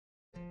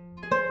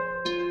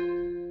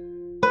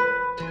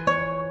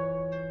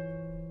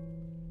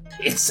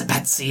It's a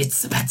Patsy,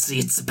 it's a Patsy,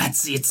 it's a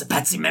Patsy, it's a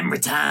Patsy memory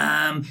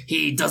time.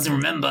 He doesn't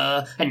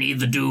remember, and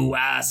neither do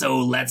I, so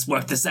let's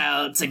work this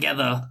out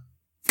together.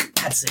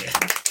 Patsy.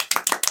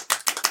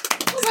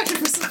 That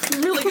was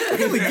actually really good.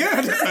 Really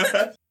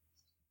good.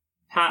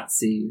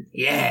 Patsy,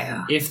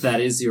 Yeah, if that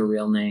is your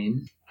real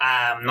name,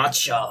 I'm not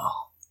sure.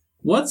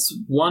 what's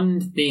one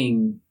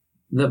thing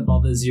that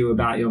bothers you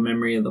about your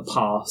memory of the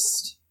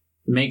past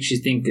that makes you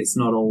think it's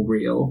not all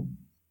real?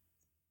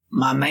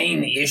 My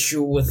main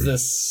issue with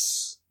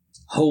this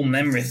whole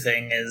memory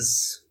thing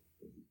is,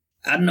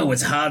 I don't know,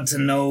 it's hard to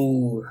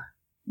know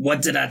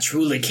what did I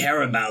truly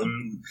care about.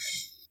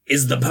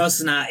 Is the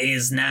person I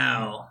is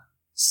now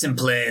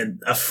simply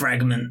a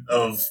fragment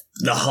of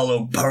the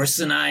hollow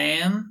person I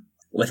am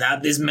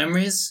without these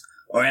memories?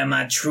 Or am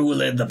I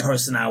truly the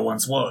person I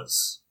once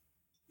was?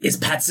 Is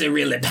Patsy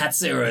really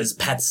Patsy, or is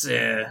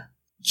Patsy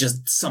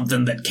just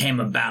something that came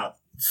about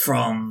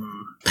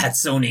from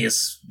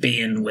Patsonius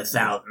being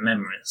without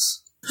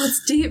memories?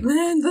 That's deep,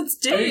 man. That's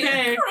deep.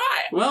 Okay.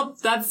 Right. Well,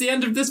 that's the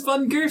end of this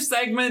fun goof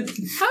segment.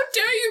 How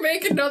dare you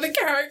make another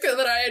character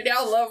that I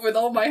now love with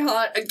all my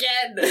heart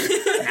again?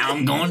 Now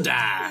I'm gonna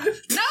die.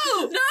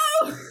 No!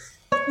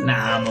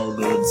 Nah, I'm all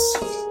goods.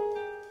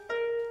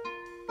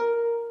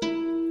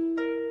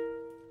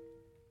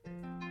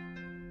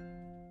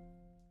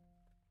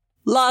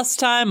 Last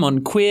time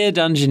on Queer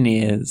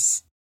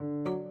Dungeoneers.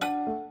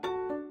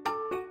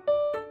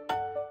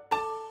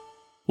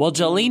 While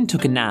Jolene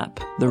took a nap,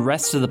 the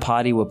rest of the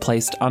party were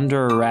placed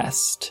under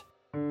arrest.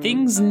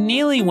 Things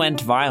nearly went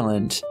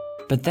violent,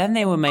 but then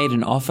they were made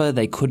an offer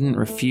they couldn't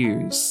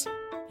refuse.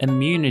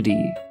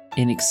 Immunity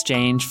in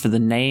exchange for the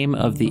name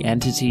of the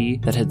entity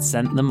that had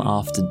sent them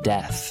after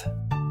death.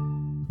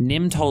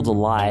 Nim told a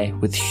lie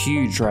with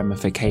huge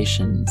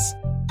ramifications,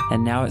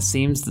 and now it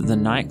seems that the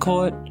Night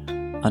Court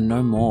are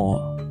no more.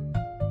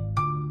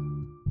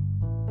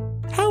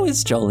 How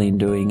is Jolene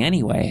doing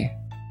anyway?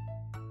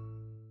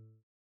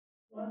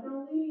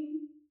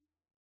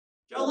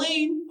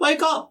 Jolene,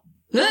 wake up!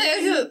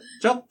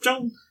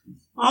 Jump.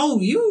 Oh,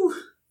 you!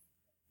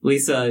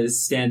 Lisa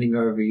is standing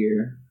over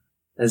you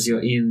as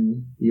you're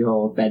in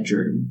your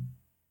bedroom.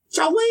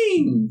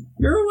 Jolene,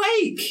 you're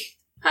awake!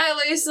 Hi,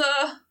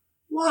 Lisa.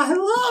 Why,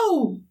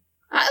 hello!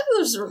 I had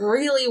this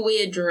really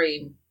weird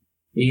dream.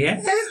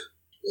 Yeah?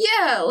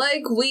 Yeah,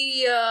 like,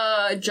 we,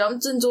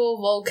 jumped into a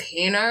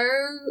volcano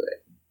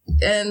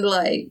and,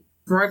 like,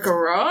 broke a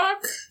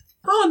rock.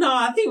 Oh no,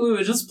 I think we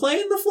were just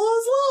playing the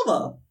floor's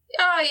lava.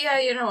 Oh, yeah,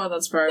 you know what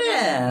that's perfect.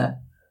 Yeah.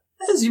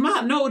 As you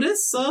might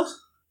notice,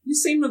 you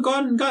seem to have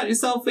gone and got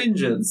yourself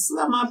injured, so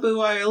that might be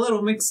why you're a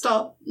little mixed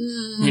up.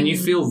 And you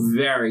feel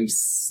very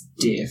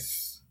stiff.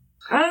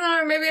 I don't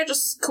know, maybe I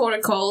just caught a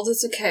cold.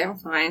 It's okay, I'm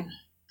fine.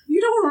 You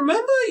don't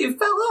remember? You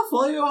fell off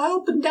while you were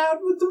helping Dad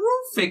with the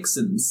roof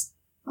fixings.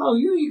 Oh,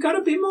 you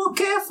gotta be more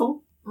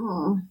careful.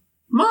 Oh.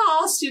 Ma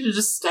asked you to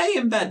just stay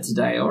in bed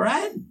today,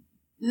 alright?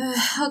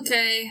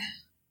 Okay.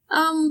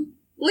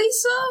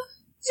 Lisa?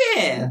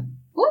 Yeah.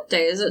 What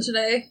day is it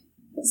today?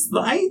 It's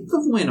the 8th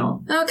of winter.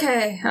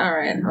 Okay,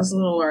 alright. I was a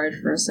little worried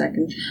for a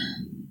second.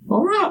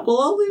 Alright, well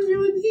I'll leave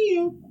you in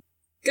here.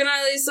 Good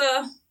night,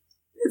 Lisa.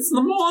 It's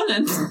the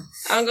morning.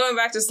 I'm going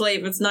back to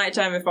sleep. It's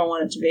nighttime if I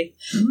want it to be.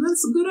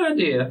 That's a good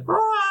idea.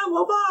 Alright,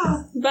 well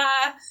bye.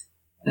 Bye.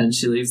 And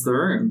she leaves the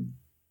room.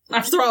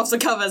 I throw off the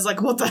covers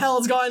like, what the hell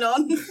is going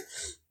on?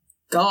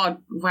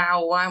 God,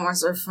 wow, why am I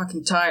so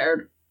fucking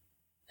tired?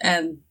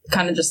 And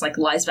kind of just like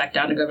lies back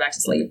down and go back to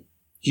sleep.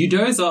 You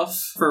doze off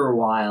for a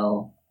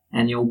while,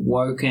 and you're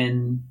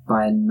woken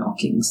by a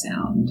knocking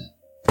sound.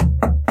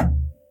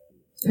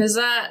 Who's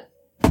that?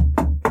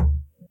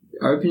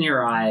 Open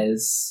your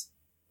eyes,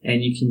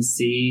 and you can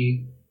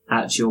see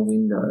at your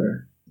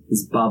window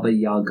is Baba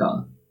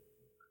Yaga.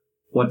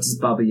 What does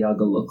Baba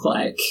Yaga look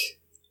like?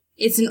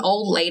 It's an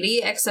old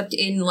lady, except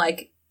in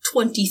like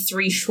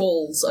 23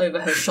 shawls over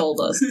her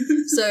shoulders.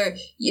 So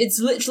it's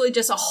literally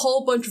just a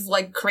whole bunch of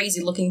like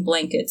crazy looking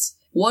blankets.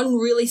 One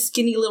really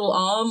skinny little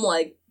arm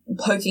like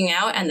poking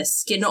out, and the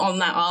skin on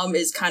that arm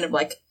is kind of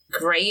like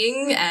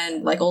graying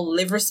and like all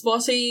liver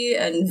spotty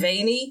and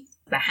veiny.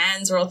 The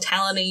hands are all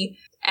talony.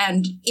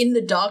 And in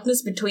the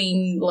darkness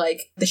between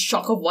like the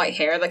shock of white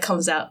hair that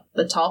comes out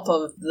the top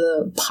of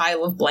the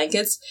pile of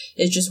blankets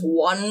is just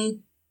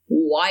one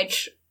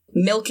white,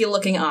 milky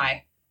looking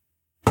eye.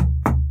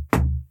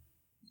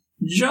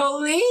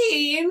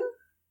 Jolene!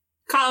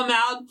 Come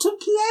out to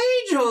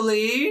play,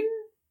 Jolene!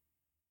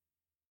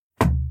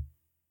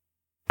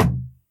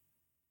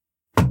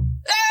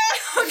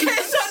 Okay,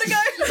 it's time to go!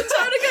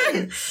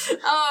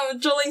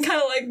 Jolene kind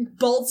of like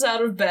bolts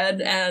out of bed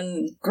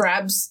and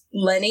grabs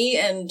Lenny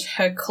and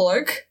her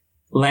cloak.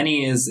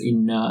 Lenny is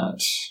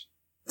inert.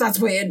 That's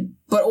weird,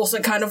 but also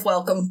kind of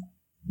welcome.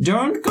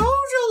 Don't go,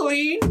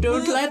 Jolene!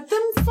 Don't let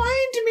them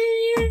find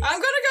me! I'm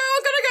gonna go!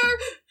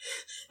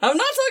 I'm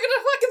not talking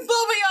to fucking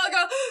Baba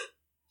Yaga!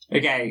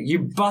 Okay, you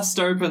bust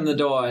open the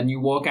door and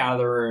you walk out of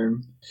the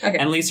room. Okay.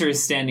 And Lisa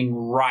is standing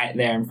right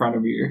there in front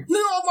of you.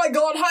 Oh my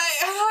god,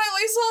 hi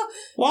Lisa!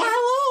 Why,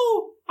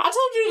 hello! I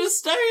told you to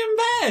stay in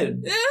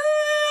bed! Yeah.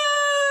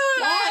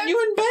 Why, aren't you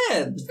in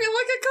bed? I feel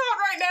like I can't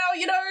right now,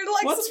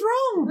 like What's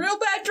wrong? real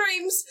bad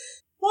dreams.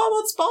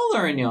 What's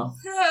bothering you?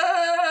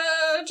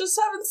 Just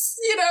having,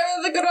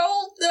 the good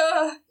old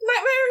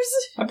nightmares.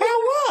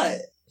 About what?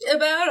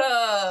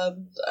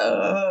 About,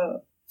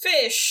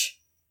 fish.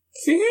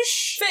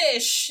 Fish?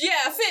 Fish.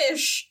 Yeah,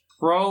 fish.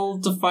 Roll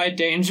Defy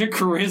Danger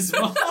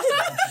Charisma.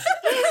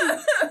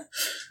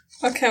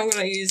 Okay, I'm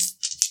gonna use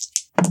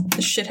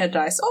the shithead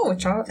dice. Oh,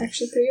 which are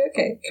actually pretty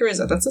okay.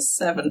 Charisma, that's a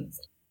 7.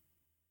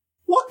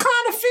 What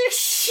kind of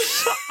fish?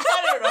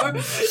 I don't know.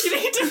 You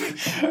need to...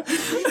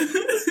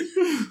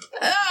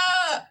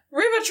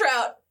 River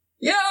trout.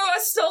 I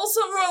stole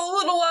some a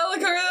little while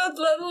ago.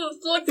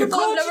 Like, The people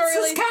have never conscience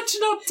really... is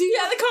catching up to you.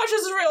 Yeah, the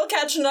conscience is real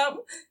catching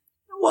up.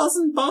 It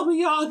wasn't Baba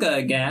Yaga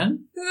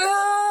again.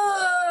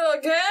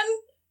 Again?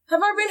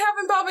 Have I been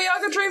having Baba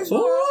Yaga dreams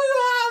more? Oh, you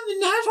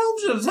haven't. I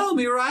told you to tell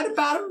me right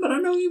about him, but I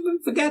know you've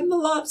been forgetting a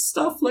lot of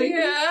stuff lately.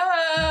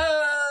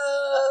 Yeah.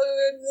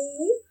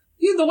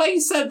 The way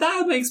you said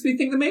that makes me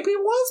think that maybe it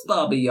was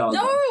Baba Yaga.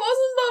 No, it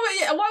wasn't Baba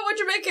Yaga. Why would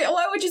you make it?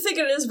 Why would you think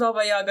it is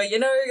Baba Yaga?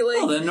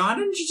 Well, then why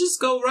don't you just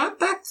go right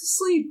back to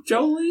sleep,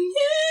 Jolene?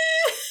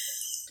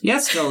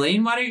 Yes,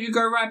 Jolene, why don't you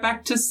go right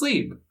back to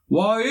sleep?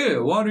 Why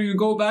do you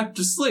go back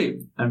to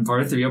sleep? And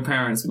both of your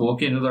parents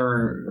walk into the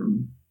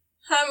room.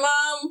 Hi,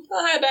 Mom.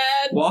 Hi,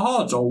 Dad.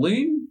 Wow,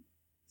 Jolene.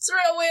 It's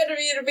real weird of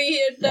you to be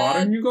here, Dad. Why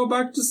don't you go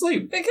back to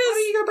sleep? Because... Why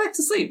don't you go back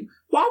to sleep?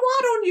 Why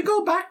don't you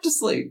go back to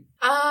sleep?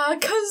 I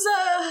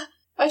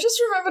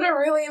just remembered a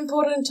really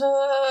important,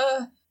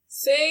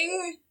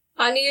 thing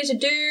I needed to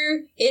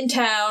do in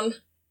town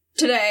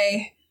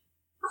today.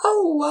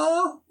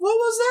 Oh, what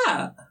was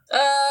that?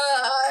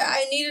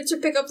 I needed to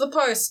pick up the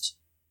post.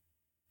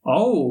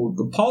 Oh,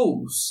 the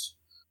post.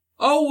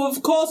 Oh,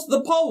 of course,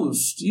 the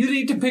post. You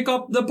need to pick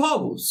up the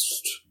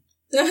post.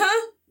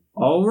 Uh-huh.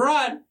 All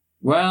right.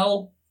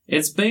 Well,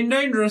 it's been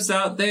dangerous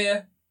out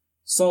there.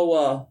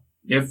 So,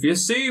 if you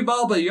see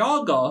Baba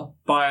Yaga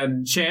by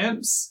any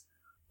chance,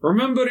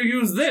 remember to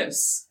use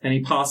this. And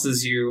he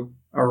passes you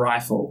a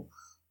rifle.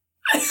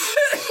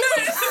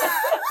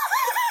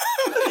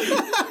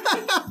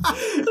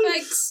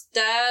 Thanks,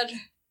 Dad.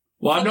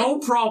 Why, no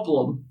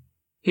problem.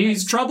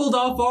 He's troubled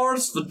our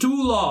forest for too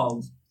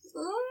long.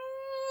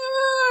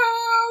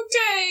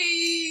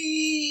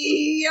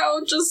 Okay.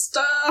 I'll just,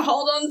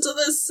 hold on to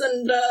this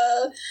and,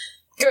 go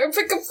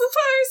pick up the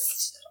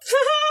post.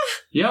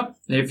 Yep.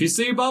 If you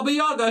see Baba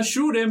Yaga,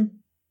 shoot him.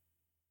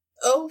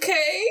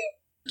 Okay.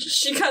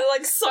 She kind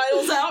of,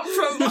 sidles out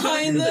from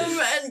behind them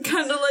and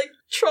kind of,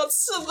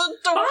 trots to the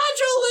door. Bye,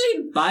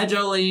 Jolene. Bye,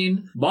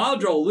 Jolene. Bye,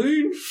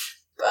 Jolene.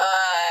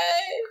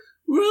 Bye.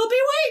 We'll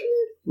be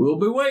waiting. We'll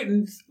be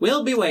waiting.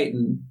 We'll be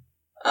waiting.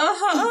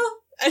 Uh-huh.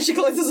 And she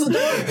closes the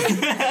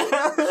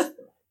door.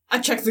 I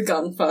check the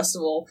gun, first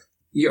of all.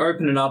 You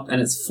open it up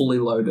and it's fully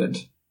loaded.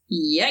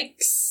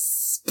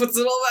 Yikes. Puts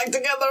it all back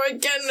together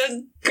again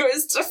and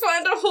goes to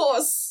find a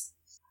horse.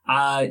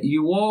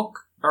 You walk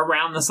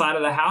around the side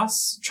of the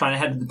house, trying to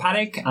head to the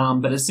paddock,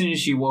 but as soon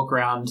as you walk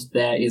around,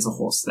 there is a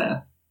horse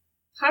there.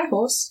 Hi,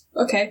 horse.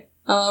 Okay.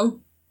 I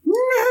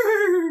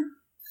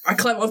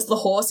climb onto the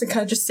horse and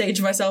kind of just say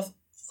to myself,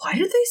 why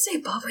did they say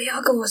Baba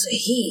Yaga was a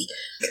he?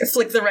 I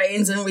flick the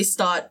reins and we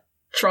start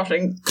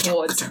trotting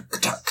towards.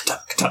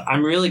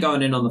 I'm really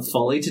going in on the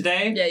folly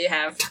today. Yeah, you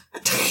have.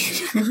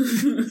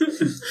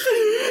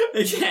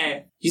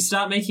 Okay. You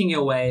start making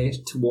your way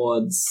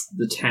towards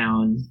the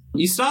town.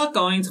 You start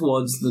going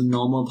towards the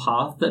normal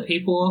path that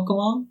people walk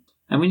along.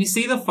 And when you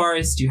see the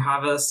forest, you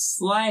have a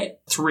slight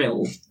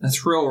thrill. A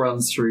thrill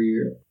runs through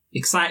you.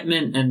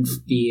 Excitement and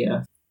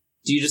fear.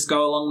 Do you just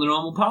go along the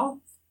normal path?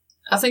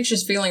 I think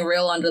she's feeling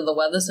real under the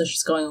weather, so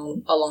she's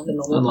going along the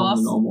normal path. Along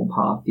the normal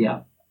path,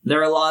 yeah.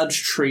 There are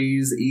large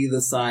trees either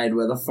side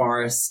where the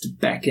forest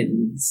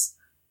beckons.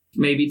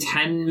 Maybe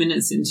 10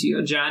 minutes into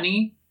your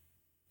journey,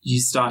 you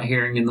start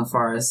hearing in the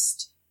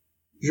forest,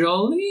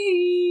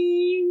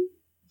 Jolene,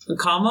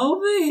 come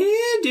over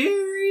here,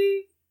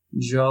 dearie.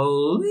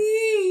 Jolene,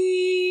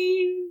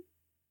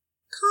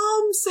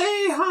 come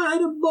say hi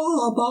to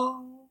Baba.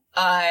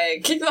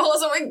 I kick the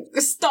horse and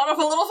we start off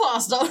a little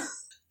faster.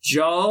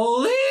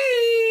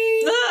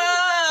 Jolene!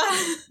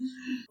 Ah!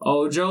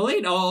 Oh,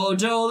 Jolene, oh,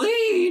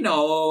 Jolene,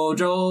 oh,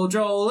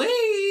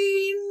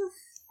 Jolene.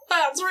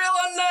 That's real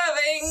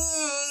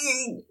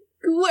unnerving.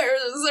 Where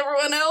is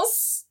everyone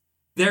else?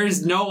 There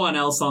is no one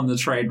else on the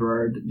trade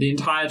road. The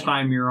entire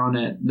time you're on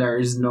it, there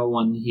is no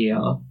one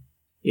here.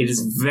 It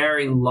is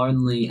very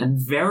lonely and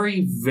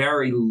very,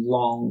 very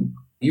long.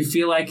 You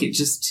feel like it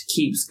just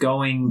keeps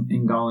going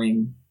and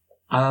going.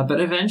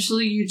 But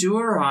eventually you do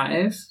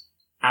arrive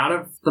out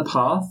of the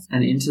path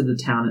and into the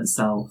town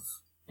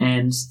itself.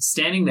 And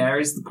standing there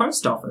is the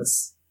post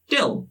office.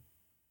 Dill.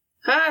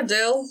 Hi,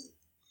 Dill.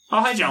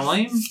 Oh, hi,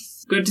 Jolene.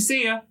 Good to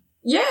see you.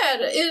 Yeah,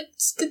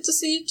 it's good to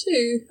see you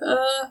too.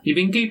 You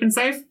been keeping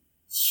safe?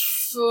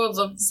 For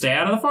the... Stay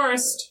out of the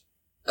forest.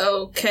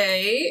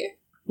 Okay.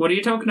 What are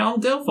you talking to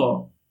old Dill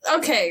for?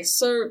 Okay,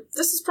 so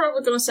this is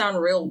probably going to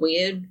sound real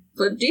weird,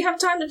 but do you have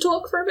time to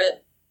talk for a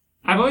bit?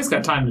 I've always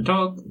got time to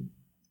talk.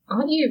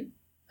 Aren't you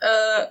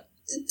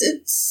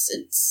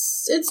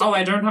It's Oh,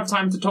 I don't have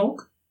time to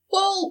talk?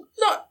 well,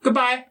 not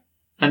Goodbye.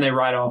 And they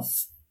ride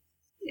off.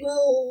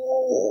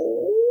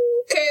 well.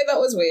 Okay, that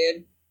was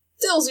weird.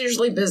 Dill's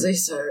usually busy,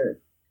 so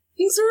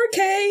things are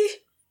okay.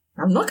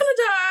 I'm not gonna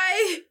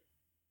die.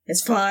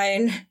 It's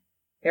fine.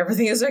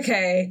 Everything is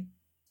okay.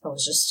 I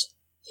was just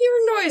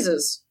hearing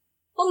noises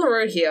on the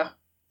road here.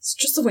 It's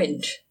just the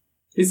wind.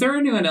 Is there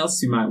anyone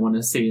else you might want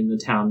to see in the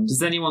town?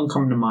 Does anyone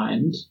come to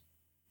mind?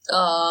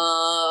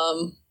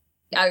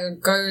 I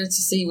would go to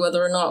see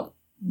whether or not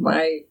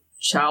my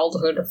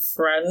childhood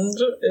friend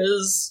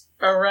is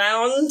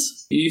around.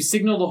 You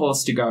signal the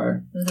horse to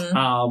go,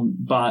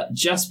 but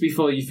just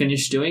before you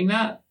finish doing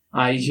that,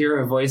 I hear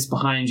a voice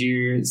behind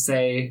you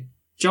say,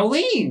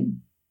 Jolene,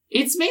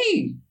 it's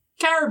me,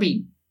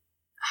 Caraby,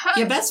 Hi.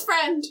 your best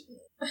friend.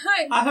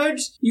 Hi. I heard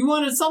you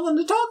wanted someone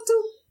to talk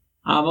to.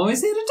 I'm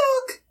always here to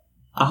talk.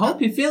 I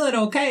hope you're feeling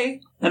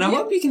okay, and I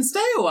hope you can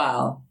stay a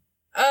while.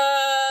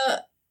 Yeah,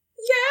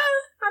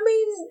 I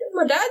mean,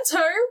 my dad's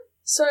home,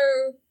 so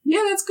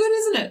Yeah, that's good,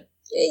 isn't it?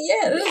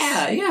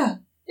 yeah, Yeah.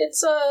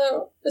 it's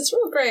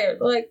real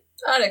great. Like,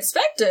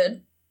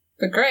 unexpected,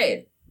 but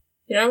great.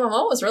 You know, my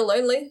mom was real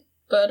lonely,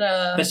 but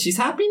But she's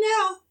happy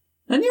now,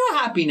 and you're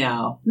happy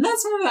now, and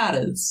that's what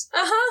matters.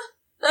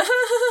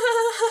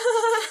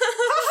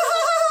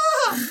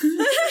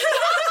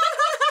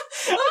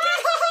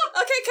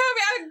 Okay,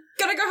 Kirby, I'm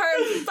gonna go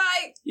home.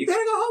 Bye. You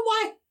gotta go home,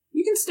 why?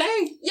 You can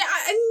stay. Yeah,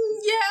 I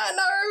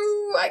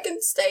know I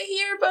can stay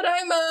here, but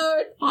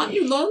Aren't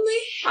you lonely?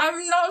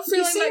 I'm not You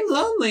feeling seem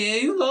like. lonely. Are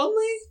you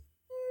lonely?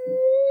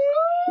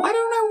 Why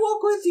don't I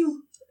walk with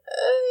you?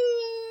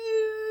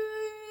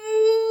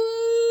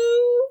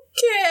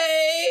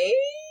 Okay.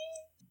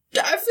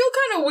 I feel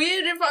kind of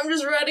weird if I'm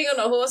just riding on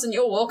a horse and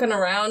you're walking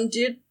around,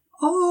 dude.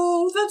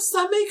 Oh, that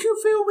make you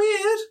feel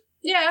weird?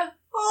 Yeah.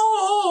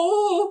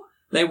 Oh.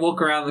 They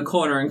walk around the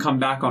corner and come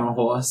back on a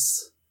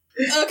horse.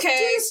 Okay.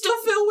 Do you still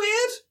feel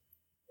weird?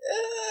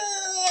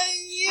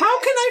 Yeah. How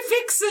can I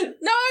fix it?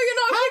 No, you're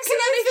not How fixing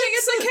can I anything. fix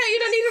It's it? okay. You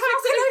don't need to How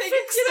fix can I anything.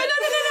 fix You it? No.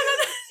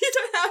 You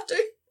don't have to.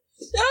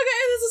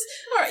 Okay, this is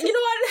alright. You know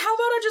what? How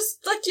about I just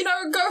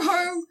go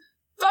home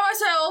by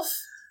myself?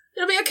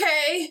 It'll be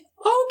okay.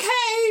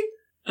 Okay.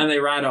 And they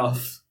ride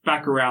off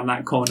back around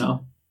that corner.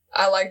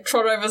 I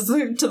trot over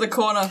to the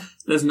corner.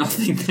 There's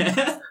nothing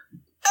there.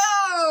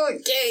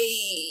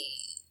 Okay.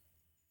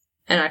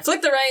 And I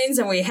flick the reins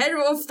and we head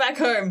off back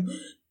home.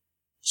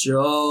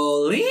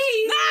 Jolene.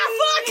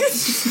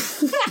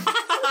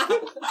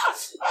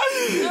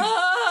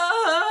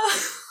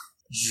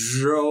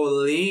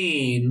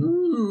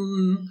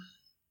 Jolene.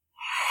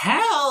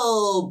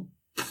 Help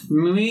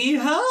me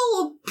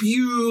help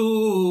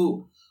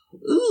you.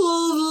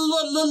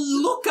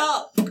 Look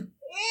up.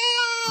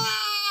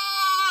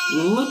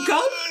 Look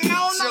up,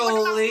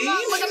 Jolene.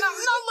 Not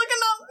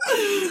looking up.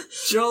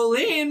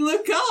 Jolene,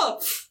 look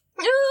up.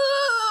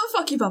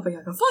 Fuck you, Baba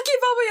Yaga. Fuck you,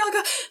 Baba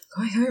Yaga.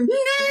 Going home.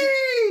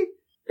 Nay!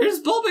 Is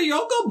Baba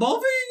Yaga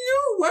bothering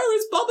you? Where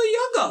is Baba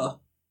Yaga?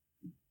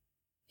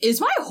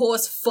 Is my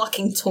horse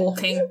fucking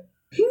talking?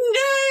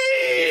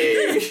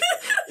 Nay!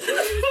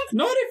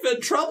 Not if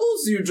it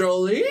troubles you,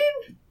 Jolene.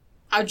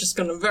 I'm just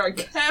gonna very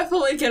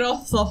carefully get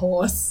off the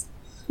horse.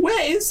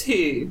 Where is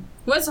he?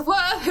 Where's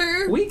what?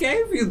 Who? We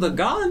gave you the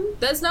gun.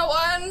 There's no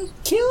one.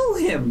 Kill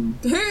him.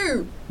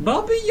 Who?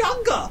 Baba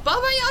Yaga.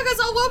 Baba Yaga's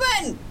a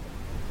woman.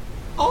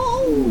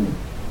 Oh.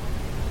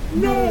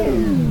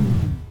 No.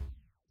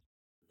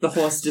 The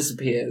horse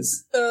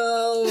disappears.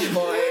 Oh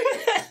boy.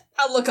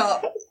 I'll look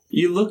up.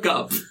 You look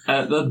up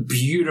at the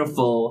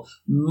beautiful,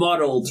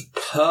 mottled,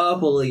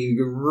 purpley,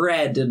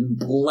 red and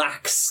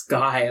black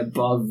sky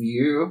above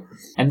you,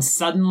 and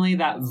suddenly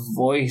that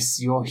voice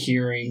you're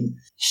hearing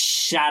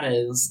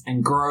shatters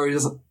and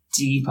grows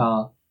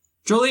deeper.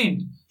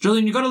 Jolene,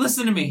 you gotta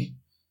listen to me.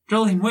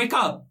 Jolene, wake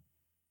up.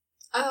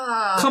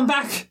 Come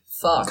back.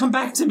 Fuck. Come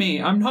back to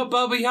me. I'm not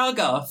Baba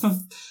Yaga.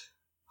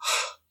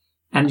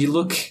 And you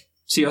look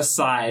to your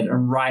side,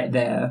 and right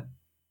there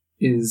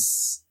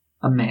is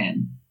a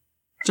man.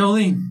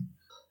 Jolene.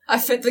 I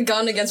fit the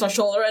gun against my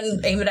shoulder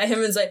and aim it at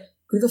him and say,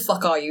 "Who the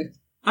fuck are you?"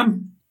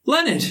 I'm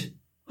Leonard.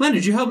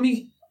 Leonard, you helped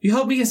me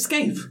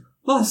escape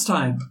last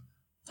time.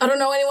 I don't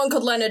know anyone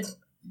called Leonard.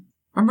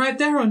 I'm right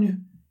there on you,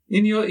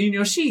 in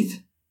your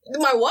sheath.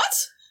 My what?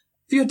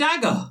 For your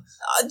dagger.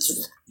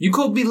 You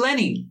called me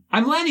Lenny.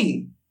 I'm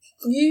Lenny.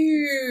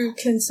 You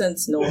can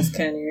sense north,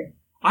 can you?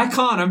 I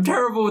can't. I'm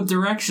terrible with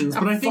directions,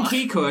 but I think fuck.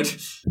 he could.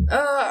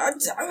 I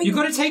mean, You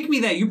gotta take me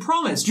there. You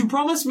promised. You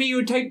promised me you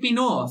would take me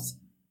north.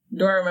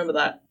 do I remember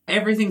that?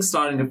 Everything's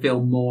starting to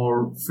feel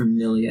more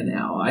familiar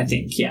now, I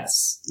think,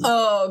 yes.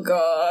 Oh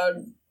god.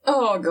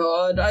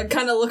 I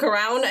kind of look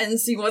around and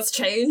see what's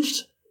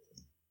changed.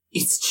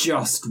 It's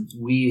just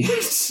weird.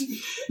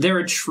 There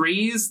are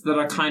trees that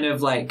are kind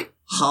of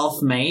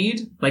half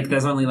made.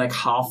 There's only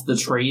half the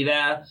tree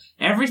there.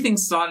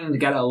 Everything's starting to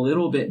get a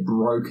little bit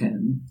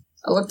broken.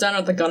 I look down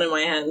at the gun in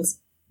my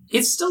hands.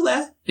 It's still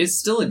there. It's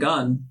still a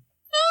gun.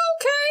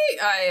 Okay.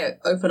 I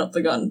open up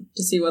the gun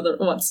to see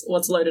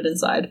what's loaded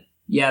inside.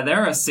 Yeah,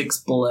 there are 6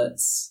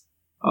 bullets.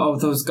 Oh,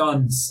 those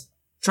guns.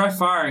 Try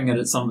firing it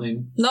at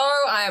something. No,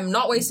 I am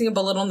not wasting a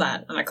bullet on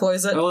that. And I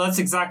close it. Well, that's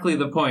exactly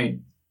the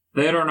point.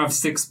 They don't have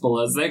 6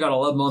 bullets. They got a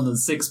lot more than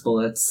 6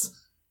 bullets.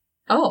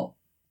 Oh.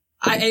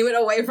 I aim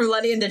it away from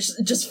Lenny and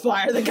just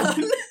fire the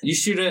gun. You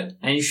shoot it,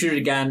 and you shoot it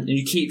again, and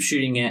you keep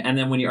shooting it, and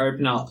then when you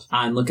open up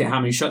and look at how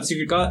many shots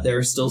you've got, there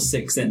are still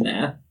 6 in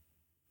there.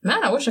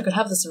 Man, I wish I could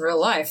have this in real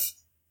life.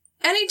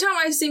 Anytime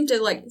I seem to,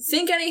 like,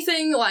 think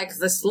anything, like,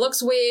 this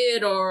looks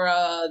weird, or,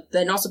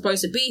 they're not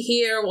supposed to be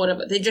here, or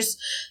whatever,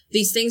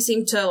 these things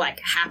seem to, like,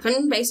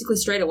 happen, basically,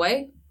 straight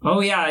away. Oh,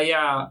 yeah.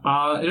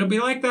 It'll be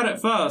like that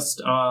at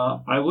first.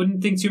 I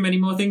wouldn't think too many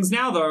more things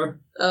now, though.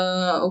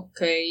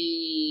 Okay.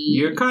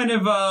 You kind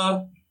of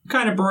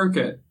broke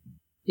it.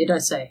 You don't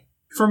say.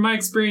 From my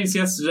experience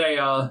yesterday,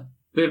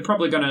 they're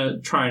probably gonna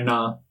try and,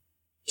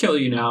 kill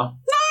you now.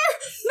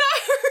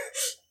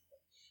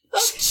 No!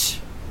 Shh!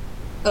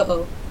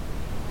 Uh-oh.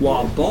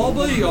 Wa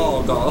Baba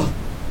Yaga.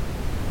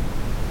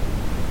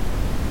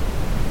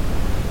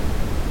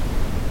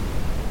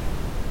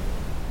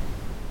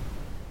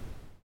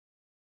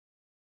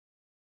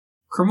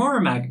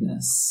 Cremora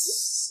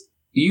Magnus,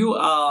 you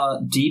are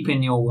deep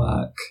in your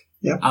work.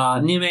 Yep.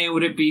 Nime,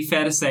 would it be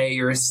fair to say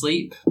you're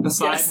asleep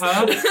beside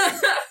her?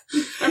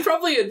 I'm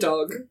probably a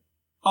dog.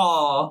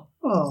 Aw.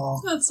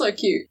 Oh. That's so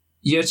cute.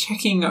 You're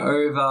checking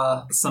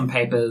over some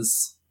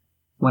papers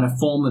when a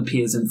form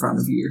appears in front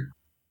of you.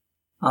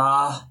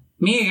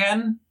 Me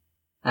again.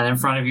 And in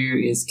front of you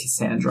is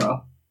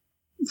Cassandra.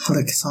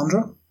 Hello,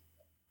 Cassandra.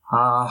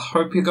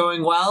 Hope you're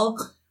going well.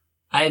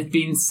 I've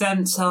been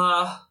sent,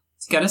 to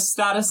get a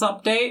status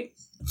update.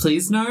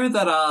 Please know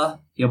that,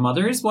 your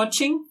mother is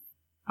watching.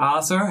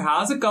 So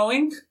how's it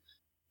going?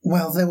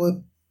 Well, there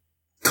were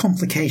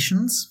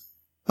complications,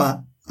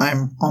 but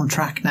I'm on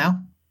track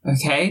now.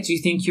 Okay, do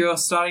you think you're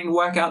starting to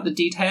work out the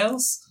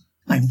details?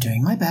 I'm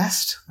doing my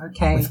best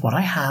Okay. with what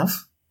I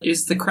have.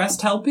 Is the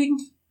crest helping?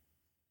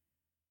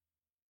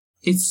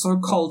 It's so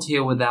cold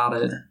here without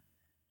it.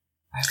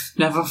 I've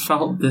never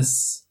felt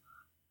this.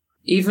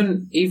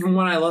 Even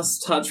when I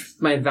lost touch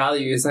with my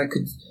values, I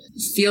could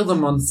feel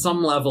them on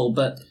some level,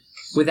 but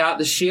without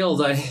the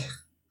shield,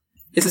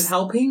 Is it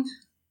helping?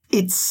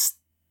 It's...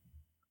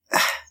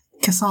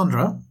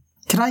 Cassandra,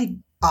 could I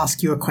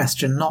ask you a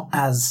question, not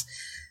as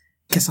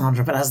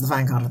Cassandra, but as the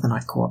Vanguard of the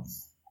Night Court?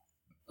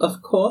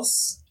 Of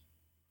course.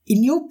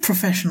 In your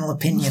professional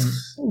opinion,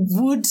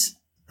 would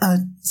a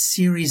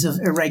series of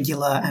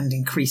irregular and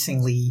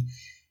increasingly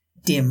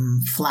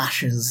dim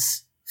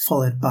flashes,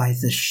 followed by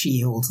the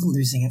shield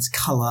losing its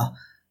colour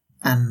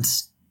and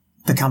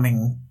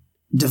becoming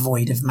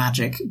devoid of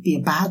magic, be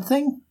a bad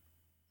thing?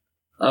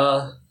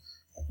 Have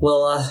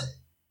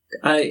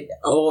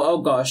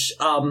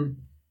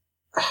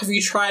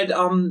you tried,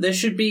 there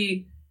should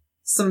be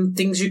some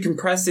things you can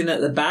press in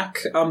at the back.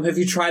 Have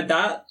you tried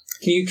that?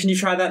 Can you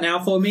try that now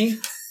for me?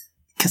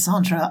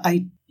 Cassandra,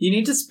 You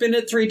need to spin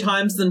it 3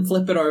 times, then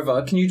flip it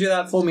over. Can you do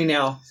that for me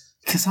now?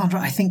 Cassandra,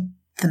 I think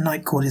the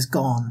Night Court is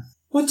gone.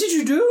 What did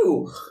you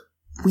do?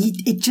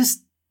 It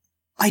just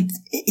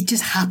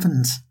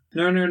happened.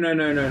 No.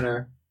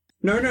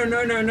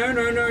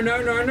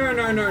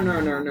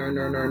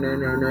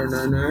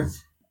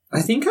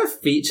 I think her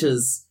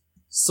features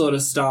sort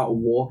of start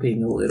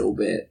warping a little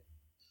bit.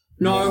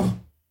 No.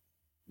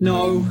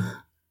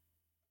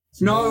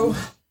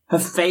 Her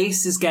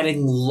face is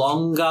getting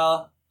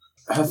longer.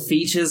 Her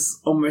features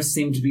almost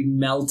seem to be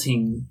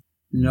melting.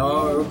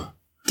 No.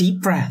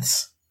 Deep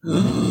breaths.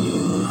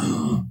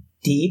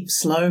 Deep,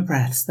 slow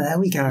breaths. There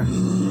we go.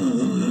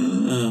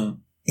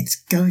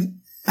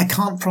 I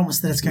can't promise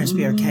that it's going to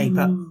be okay,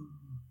 but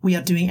we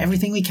are doing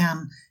everything we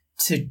can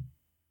to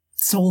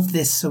solve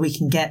this so we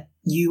can get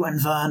you and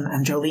Vern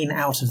and Jolene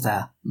out of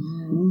there.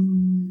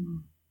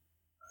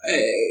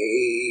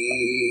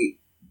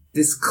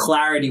 This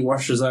clarity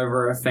washes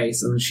over her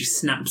face and she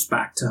snaps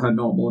back to her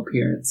normal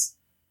appearance.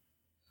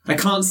 I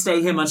can't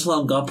stay here much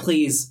longer.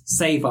 Please,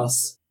 save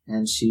us.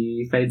 And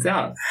she fades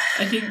out.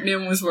 I think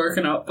Nim was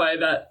woken up by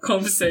that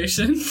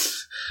conversation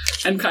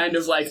and kind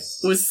of, like,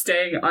 was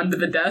staying under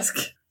the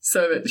desk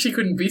so that she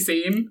couldn't be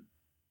seen.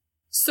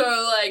 So,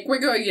 like, we're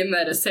going in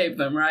there to save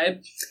them,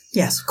 right?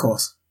 Yes, of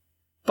course.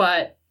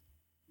 But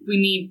we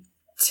need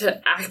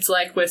to act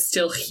like we're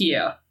still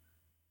here.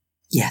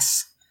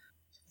 Yes.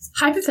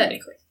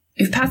 Hypothetically,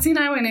 if Patsy and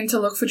I went in to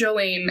look for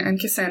Jolene and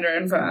Cassandra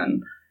and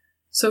Vern,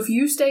 so if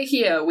you stay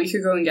here, we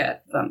could go and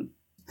get them.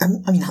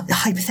 I mean,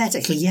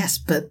 hypothetically, yes,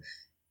 but...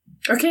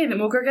 Okay, then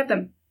we'll go get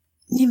them.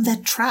 Nim, they're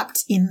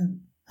trapped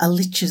in a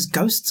Lich's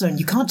ghost zone.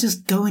 You can't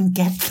just go and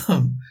get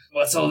them.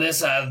 What's all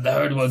this? I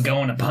heard we're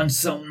going to punch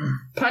something.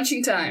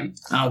 Punching time.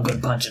 Oh,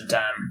 good punching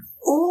time.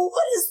 Oh,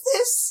 what is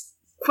this?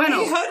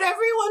 Quenel. I heard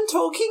everyone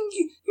talking.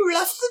 You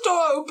left the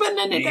door open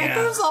and it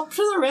echoes up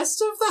to the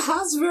rest of the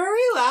house very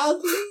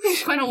loudly.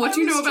 Quenel, what do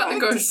you know about the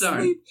ghost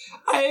zone?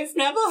 I've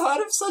never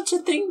heard of such a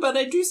thing, but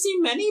I do see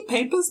many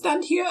papers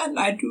down here and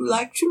I do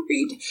like to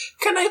read.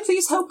 Can I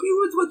please help you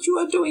with what you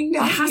are doing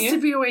down There has here?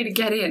 to be a way to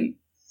get in.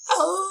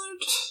 Oh,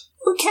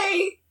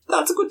 okay.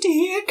 That's good to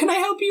hear. Can I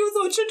help you with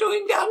what you're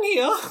doing down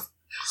here?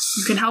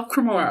 You can help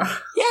Cremora.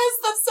 Yes,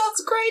 that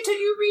sounds great. Are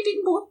you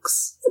reading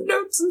books,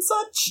 notes and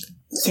such?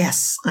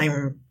 Yes,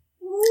 I'm...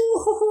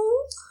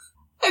 Ooh.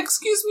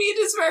 Excuse me, it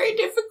is very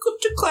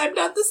difficult to climb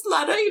down this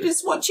ladder. It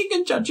is watching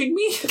and judging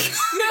me.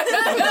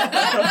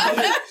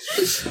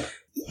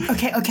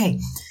 Okay.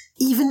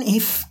 Even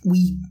if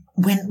we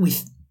went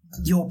with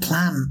your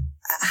plan,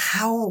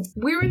 how...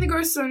 We were in the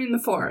ghost zone in the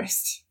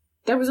forest.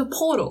 There was a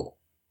portal.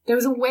 There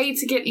was a way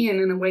to get in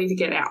and a way to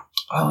get out.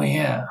 Oh,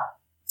 yeah.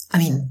 I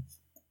mean,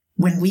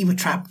 when we were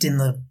trapped in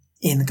the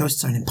ghost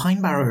zone in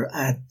Pine Barrow,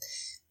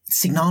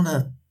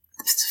 Signana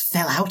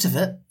fell out of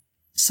it.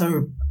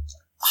 So,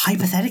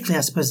 hypothetically,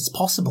 I suppose it's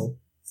possible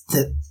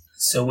that...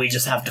 So we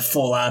just have to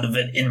fall out of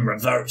it in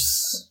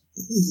reverse.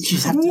 You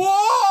just have to...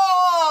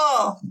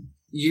 Whoa!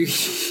 You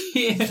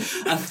hear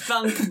a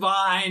thunk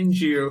behind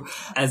you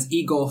as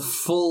Igor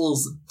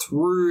falls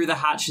through the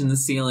hatch in the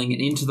ceiling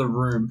and into the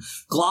room.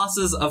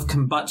 Glasses of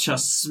kombucha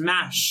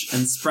smash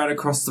and spread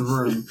across the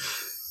room.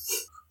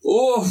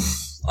 Oh,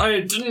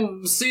 I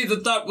didn't see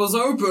that was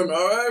open.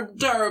 I'm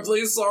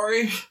terribly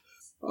sorry.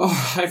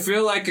 Oh, I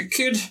feel like a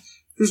kid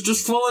who's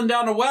just fallen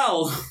down a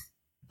well.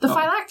 The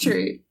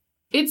phylactery.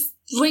 It's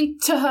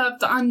linked to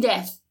the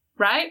undeath,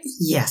 right?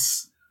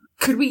 Yes.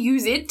 Could we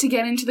use it to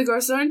get into the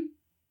ghost zone?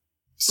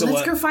 So Let's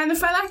what? go find the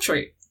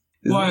phylactery.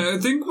 Why, I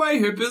think my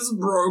hip is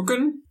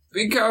broken.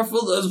 Be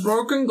careful, there's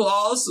broken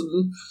glass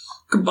and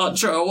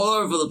kombucha all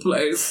over the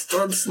place.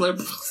 Don't slip.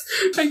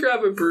 I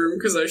grab a broom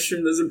because I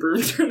assume there's a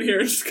broom down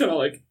here and just kind of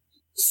like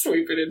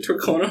sweep it into a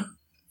corner.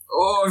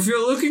 Oh, if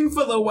you're looking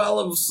for the Well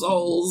of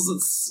Souls,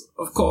 it's,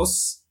 of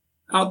course,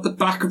 out the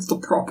back of the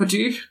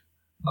property.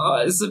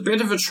 It's a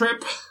bit of a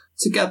trip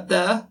to get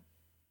there.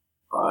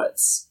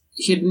 It's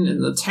hidden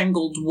in the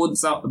tangled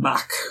woods out the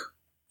back.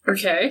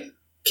 Okay.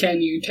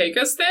 Can you take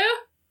us there?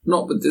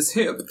 Not with this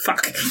hip.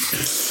 Fuck.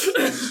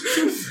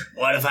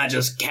 What if I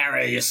just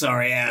carry your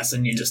sorry ass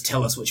and you just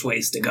tell us which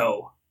ways to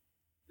go?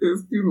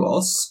 If you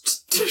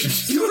must.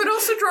 You could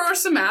also draw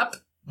us a map.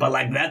 But,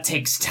 like, that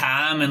takes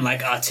time and,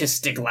 like,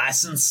 artistic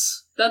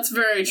license. That's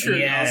very true.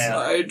 Yeah.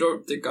 I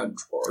don't think I'd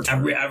draw it.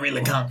 I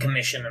really can't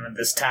commission them at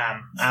this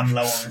time. I'm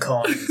low on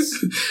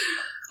coins.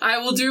 I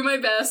will do my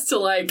best to,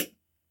 like,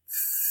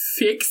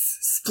 fix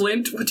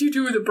Splint. What do you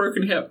do with a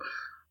broken hip?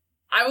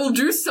 I will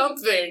do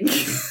something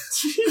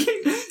to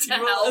You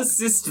will help.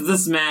 assist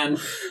this man.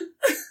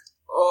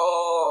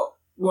 Oh,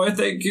 why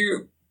thank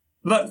you.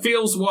 That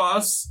feels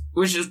worse,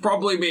 which is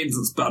probably means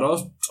it's better,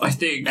 I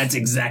think. That's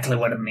exactly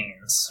what it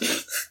means.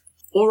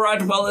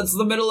 Alright, well, it's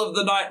the middle of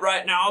the night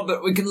right now,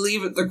 but we can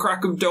leave at the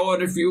crack of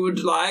dawn if you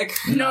would like.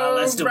 No,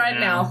 let's do right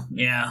it now.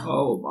 Yeah.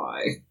 Oh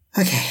my.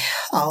 Okay,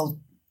 I'll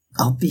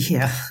be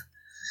here.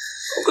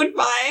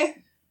 Goodbye.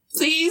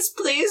 Please,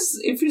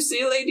 if you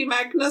see Lady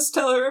Magnus,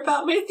 tell her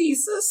about my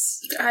thesis.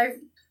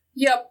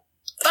 Yep.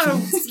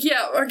 Oh,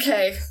 yeah,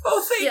 okay.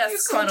 Oh, thank you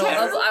Yes, so Connell,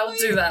 terribly. I'll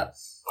do that.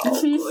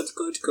 Oh,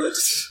 good.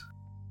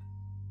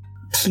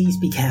 Please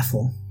be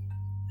careful.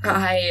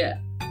 I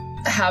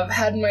have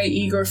had my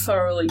ego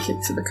thoroughly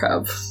kicked to the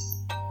curb.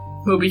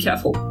 We'll be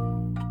careful.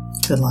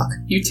 Good luck.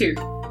 You too.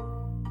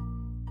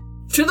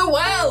 To the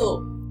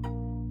well!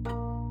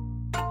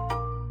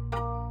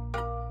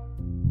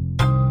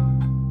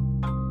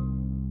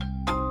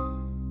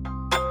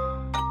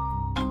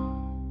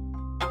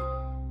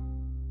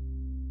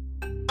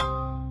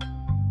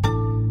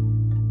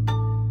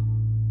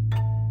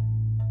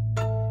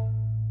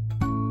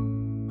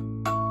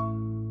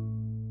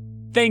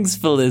 Thanks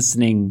for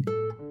listening.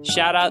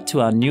 Shout out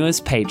to our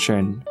newest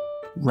patron,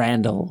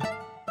 Randall.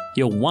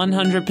 You're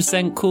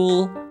 100%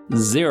 cool,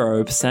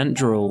 0%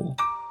 drool.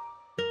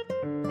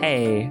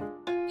 Hey,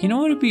 you know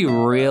what would be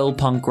real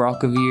punk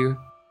rock of you?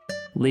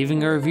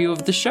 Leaving a review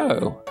of the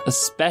show,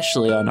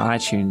 especially on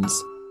iTunes,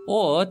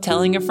 or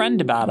telling a friend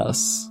about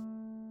us.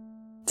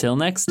 Till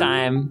next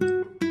time,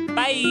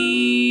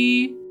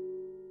 bye!